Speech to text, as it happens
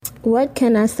What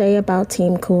can I say about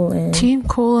Team Coolin'? Team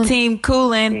Coolin'. Team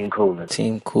Coolin'. Team Coolin'.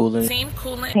 Team Coolin'. Team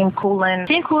Coolin'. Team Coolin'.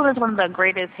 Team Coolin' is one of the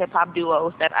greatest hip-hop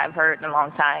duos that I've heard in a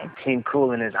long time. Team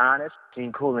Coolin' is honest.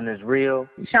 Team Coolin' is real.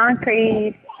 Sean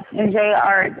Creed and J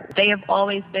Art, they have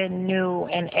always been new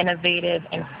and innovative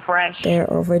and fresh. They're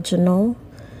original.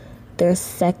 They're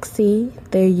sexy.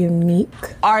 They're unique.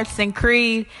 Arts and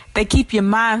Creed, they keep your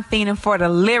mind fiending for the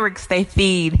lyrics they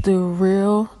feed. They're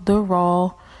real, they're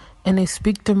raw, and they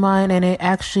speak their mind and they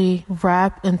actually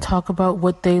rap and talk about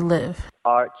what they live.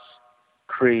 Arts,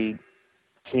 Creed,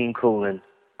 Team Coolin'.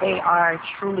 They are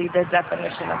truly the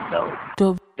definition of dope.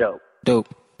 Dope. Dope.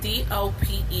 Dope.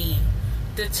 DOPE.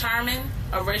 Determined,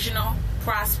 original,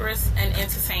 prosperous, and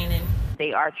entertaining.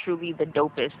 They are truly the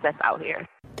dopest that's out here.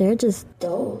 They're just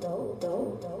dope, dope,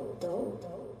 dope, dope, dope,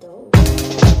 dope, dope.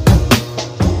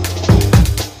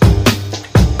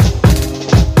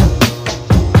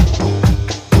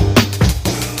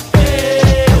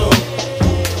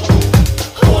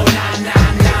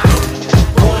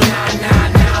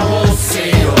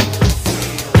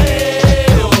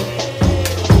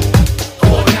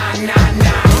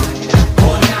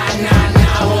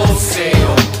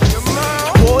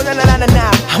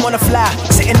 I'm on a fly,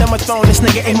 sitting on my throne, this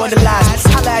nigga immortalized.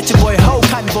 Holla at your boy, ho,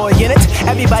 cotton boy in it.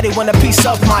 Everybody want a piece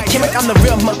of my gimmick. I'm the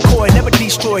real McCoy, never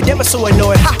destroyed, never so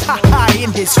annoyed. Ha ha ha,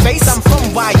 in his face. I'm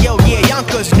from YO, yeah,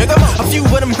 Yonkers, nigga. A few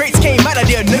of them greats came out of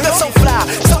there, nigga. So fly,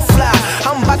 so fly.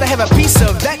 I'm about to have a piece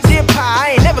of that dear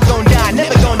pie. I ain't never gonna die,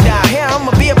 never gonna die. Here, I'ma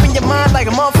be up in your mind like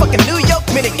a motherfucking New York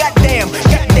minute. Goddamn,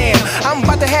 goddamn. I'm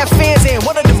about to have fans and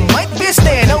one of them might be a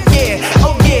stand. Oh yeah,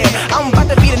 oh yeah. I'm about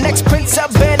to be the next Prince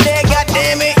of Bel-Air.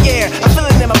 Goddamn it, yeah. I feel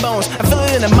it in my bones, I feel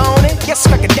it in the morning. Yes,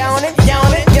 crack it down it,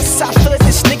 down it. Yes, I feel it,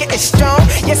 this nigga is strong.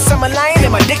 Yes, I'm a lion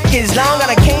and my dick is long.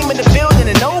 And I came in the building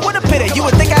and know what a pity. You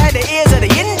would think I had the ears of the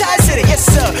entire city. Yes,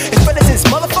 sir. It's better since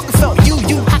motherfucker felt you,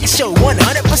 I can show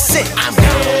 100%. I'm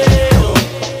gone.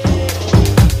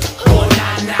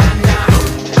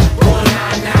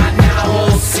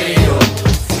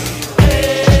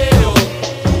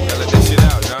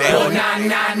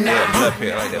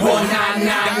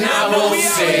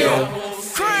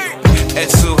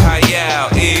 Etsu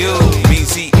Hayao, ew,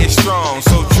 means he is strong,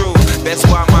 so true. That's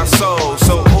why my soul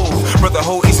so ooh. Brother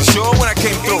whole Eastern Shore when I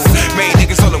came through. Made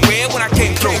niggas all aware when I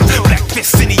came through. Black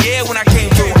fists in the air when I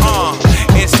came through.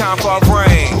 It's time for a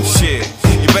brain shit.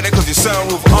 You better cause your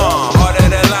sunroof harder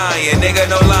than lion, nigga,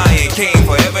 no lying. King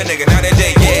forever, nigga, not a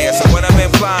day, yeah. So what I'm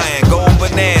implying, gold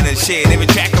banana shit. Every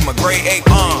track I'm a grade 8,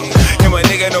 Him a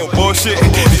nigga, no bullshit.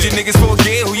 Did you niggas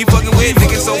forget who you fucking with?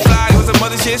 Niggas so fly, it was a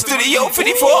mother shit. Studio 54,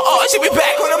 should be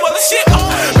back on the mother shit.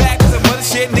 Back on the mother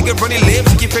shit, nigga, run your lips.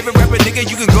 Your favorite rapper, nigga,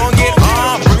 you can go and get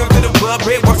bring him to the club,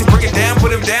 break, watch him break it down, put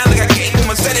him down like I gave him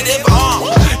a sedative.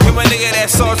 Him a nigga,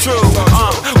 that's all true.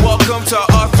 Welcome to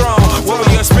our throne.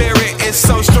 Warrior spirit is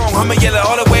so strong. I'ma yell it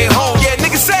all the way home. Yeah,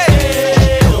 nigga say.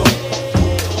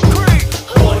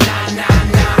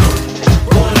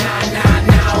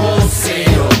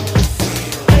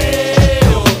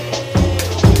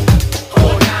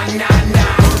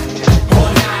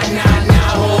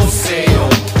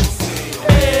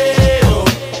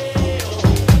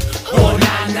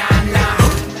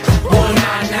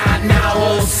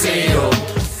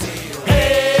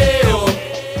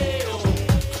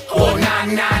 Oh, na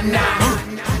na na,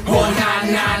 oh, na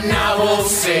na na, oh,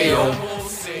 say, oh.